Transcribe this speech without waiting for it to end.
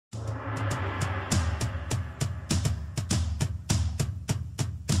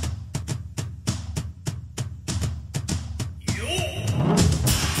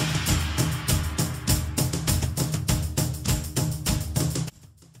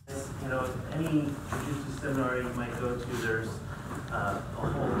know, any jiu-jitsu seminar you might go to, there's a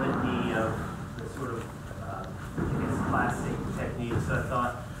whole litany of the sort of, I guess, classic techniques. So I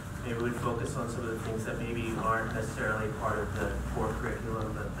thought maybe we'd focus on some of the things that maybe aren't necessarily part of the core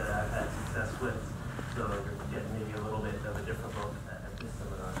curriculum, but that I've had success with. So you're getting maybe a little bit of a different look at this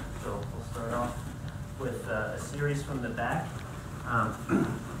seminar. So we'll start off with a series from the back.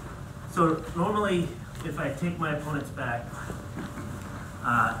 So normally, if I take my opponent's back,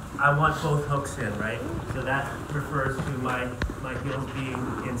 I want both hooks in, right? So that refers to my heels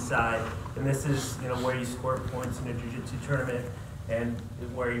being inside. And this is, you know, where you score points in a jiu-jitsu tournament and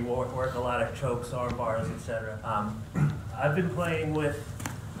where you work a lot of chokes, arm bars, etc. I've been playing with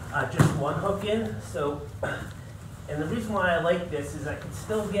just one hook in. So, and the reason why I like this is I can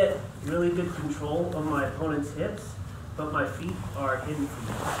still get really good control of my opponent's hips, but my feet are hidden from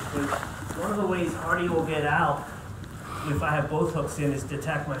me. Because one of the ways Hardy will get out if I have both hooks in is to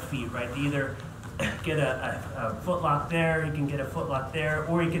attack my feet, right? Either get a foot lock there, he can get a foot lock there,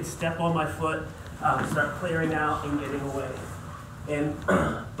 or he can step on my foot, start clearing out and getting away. And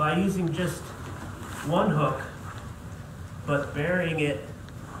by using just one hook, but burying it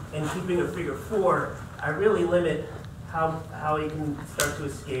and keeping a figure four, I really limit how he can start to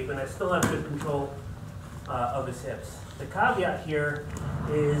escape, and I still have good control of his hips. The caveat here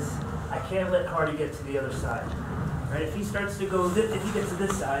is I can't let Hardy get to the other side. Right? If he starts to go, if he gets to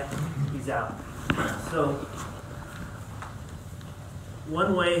this side, he's out. So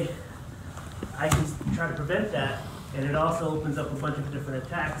one way I can try to prevent that, and it also opens up a bunch of different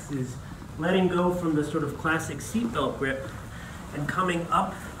attacks, is letting go from the sort of classic seatbelt grip and coming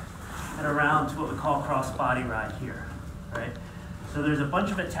up and around to what we call cross body ride here. Right? So there's a bunch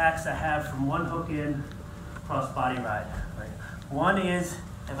of attacks I have from one hook in, cross body ride. Right? One is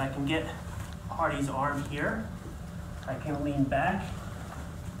if I can get Hardy's arm here, I can lean back,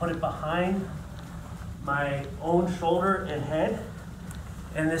 put it behind my own shoulder and head,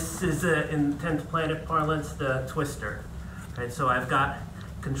 and this is, in 10th Planet parlance, the twister. Right? So I've got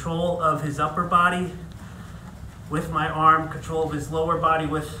control of his upper body with my arm, control of his lower body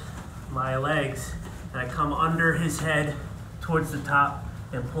with my legs, and I come under his head towards the top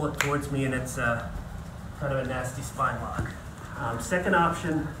and pull it towards me, and it's kind of a nasty spine lock. Second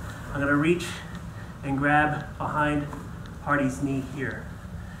option, I'm going to reach and grab behind Hardy's knee here.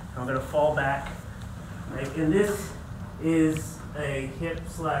 I'm going to fall back. Right? And this is a hip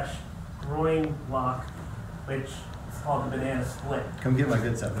 / groin lock, which is called the banana split. Come get my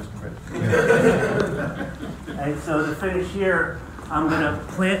good stuff, Mr. Britt. Right, so to finish here, I'm going to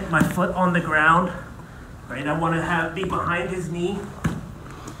plant my foot on the ground. Right? I want to be behind his knee,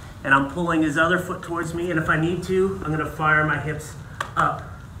 and I'm pulling his other foot towards me. And if I need to, I'm going to fire my hips up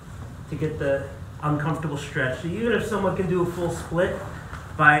to get the uncomfortable stretch. So even if someone can do a full split,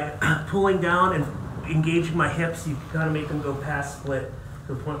 by pulling down and engaging my hips, you can kind of make them go past split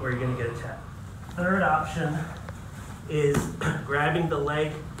to the point where you're going to get attacked. Third option is grabbing the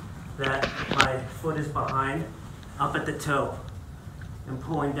leg that my foot is behind up at the toe and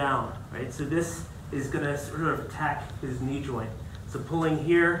pulling down, right? So this is going to sort of attack his knee joint. So pulling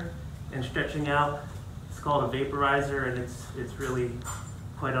here and stretching out, it's called a vaporizer, and it's really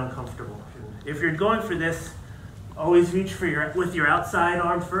quite uncomfortable. If you're going for this, always reach for with your outside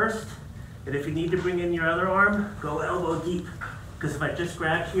arm first, and if you need to bring in your other arm, go elbow deep, because if I just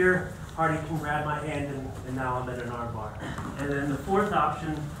grab here, Hardy can grab my hand, and now I'm at an arm bar. And then the fourth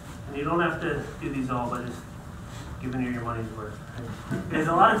option, and you don't have to do these all, but just giving you your money's worth, is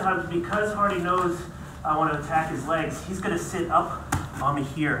a lot of times, because Hardy knows I want to attack his legs, he's going to sit up on me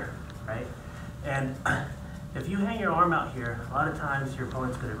here, right? And if you hang your arm out here, a lot of times your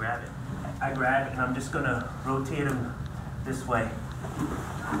opponent's going to grab it. I grab it, and I'm just going to rotate him this way.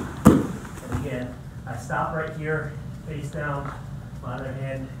 And again, I stop right here, face down. My other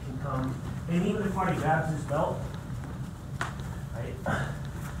hand can come. And even if Hardy grabs his belt, right,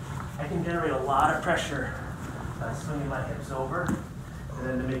 I can generate a lot of pressure by swinging my hips over. And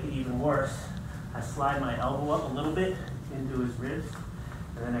then to make it even worse, I slide my elbow up a little bit into his ribs,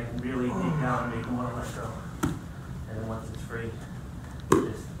 and then I can really dig down and make him want to let go. And then once it's free,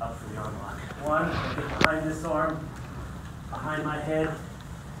 just up for the arm lock. One, I get behind this arm, behind my head,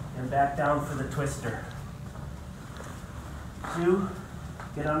 and back down for the twister. Two,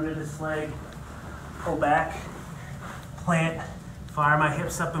 get under this leg, pull back, plant, fire my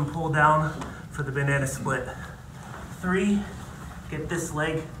hips up and pull down for the banana split. Three, get this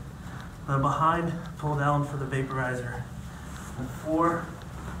leg behind, pull down for the vaporizer. And four,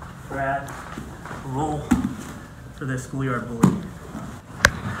 grab, roll for the schoolyard bully.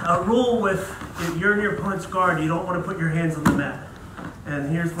 A rule with, if you're in your opponent's guard, you don't want to put your hands on the mat.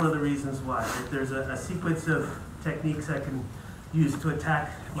 And here's one of the reasons why. There's a sequence of techniques I can use to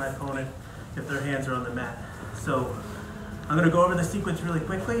attack my opponent if their hands are on the mat. So I'm going to go over the sequence really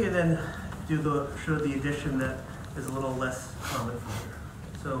quickly and then show the addition that is a little less common from here.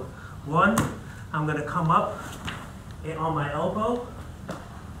 So one, I'm going to come up on my elbow,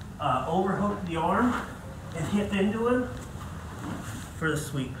 overhook the arm, and hip into him for the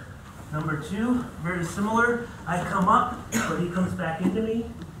sweep. Number two, very similar. I come up, but he comes back into me.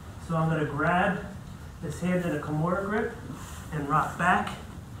 So I'm going to grab his hand in a Kimura grip and rock back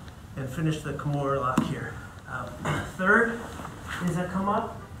and finish the Kimura lock here. Third is I come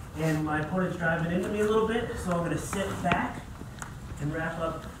up and my opponent's driving into me a little bit, so I'm going to sit back and wrap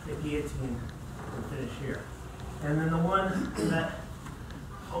up the guillotine and finish here. And then the one that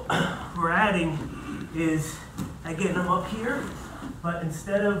we're adding is, again, I'm up here, but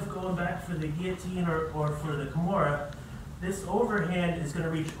instead of going back for the guillotine or for the Kimura, this overhand is going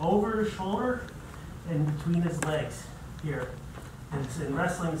to reach over his shoulder and between his legs here. And in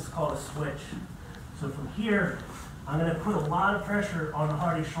wrestling, it's called a switch. So from here, I'm going to put a lot of pressure on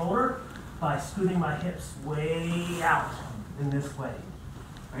Hardy's shoulder by scooting my hips way out in this way.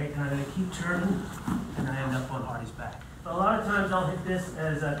 Right? And I'm going to keep turning, and I end up on Hardy's back. A lot of times I'll hit this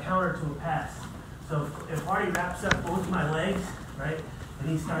as a counter to a pass. So if Hardy wraps up both my legs, right, and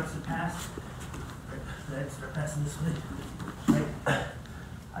he starts to pass, right, so I'd start passing this way. Right?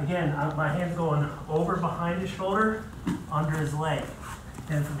 Again, my hand's going over behind his shoulder, under his leg.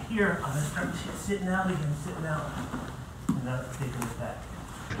 And from here, I'm going to start sitting out again, and now taking it back.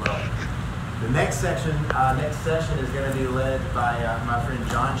 Well, the next session is going to be led by my friend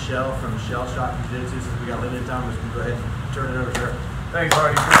John Schell from Shell Shock Jiu-Jitsu. Since we got limited time, we're just going to go ahead and turn it over to her. Thanks,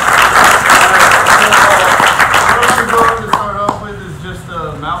 Hardy. What I'm going to start off with is just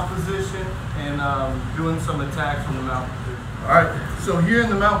a mount position and doing some attacks from the mount position. Alright, so here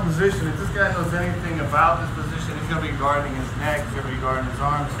in the mount position, if this guy knows anything about this position, he's going to be guarding his neck, he's going to be guarding his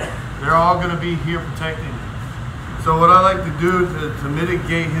arms. They're all going to be here protecting him. So what I like to do to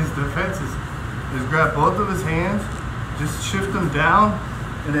mitigate his defenses is grab both of his hands, just shift them down,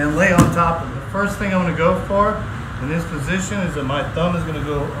 and then lay on top of him. The first thing I'm going to go for in this position is that my thumb is going to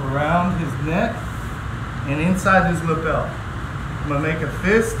go around his neck and inside his lapel. I'm going to make a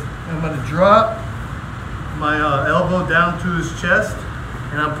fist, and I'm going to drop my elbow down to his chest,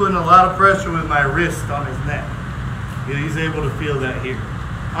 and I'm putting a lot of pressure with my wrist on his neck. He's able to feel that here.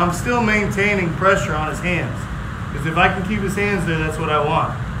 I'm still maintaining pressure on his hands, because if I can keep his hands there, that's what I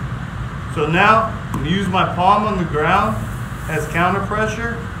want. So now, I'm going to use my palm on the ground as counter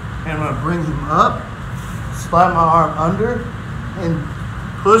pressure, and I'm going to bring him up, slide my arm under, and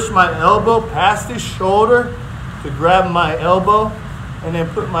push my elbow past his shoulder to grab my elbow, and then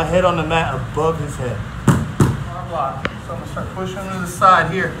put my head on the mat above his head. Arm lock. So I'm going to start pushing to the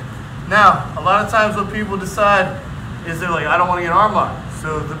side here. Now, a lot of times what people decide is they're like, I don't want to get arm locked.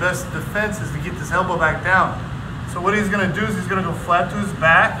 So the best defense is to get this elbow back down. So what he's going to do is he's going to go flat to his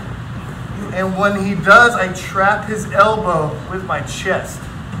back. And when he does, I trap his elbow with my chest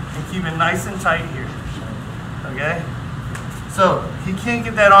and keep it nice and tight here. Okay? So he can't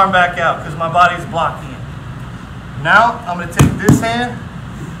get that arm back out because my body's blocking it. Now I'm going to take this hand,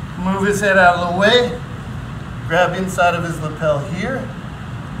 move his head out of the way, grab inside of his lapel here,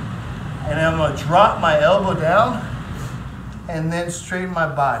 and I'm going to drop my elbow down and then straighten my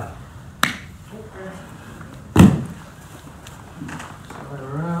body. Right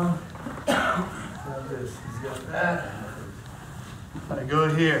around. Like this. He's got that. I go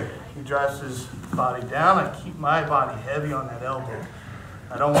here. He drives his body down. I keep my body heavy on that elbow.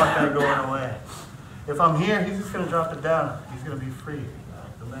 I don't want that going away. If I'm here, he's just going to drop it down. He's going to be free.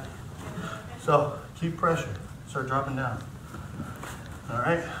 So keep pressure. Start dropping down. All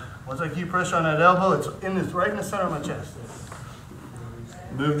right. Once I keep pressure on that elbow, it's right in the center of my chest.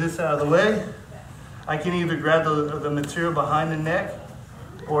 Move this out of the way. I can either grab the material behind the neck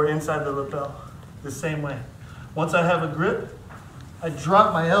or inside the lapel, the same way. Once I have a grip, I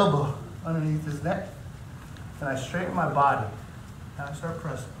drop my elbow underneath his neck and I straighten my body. Now I start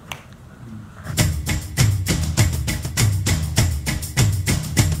pressing.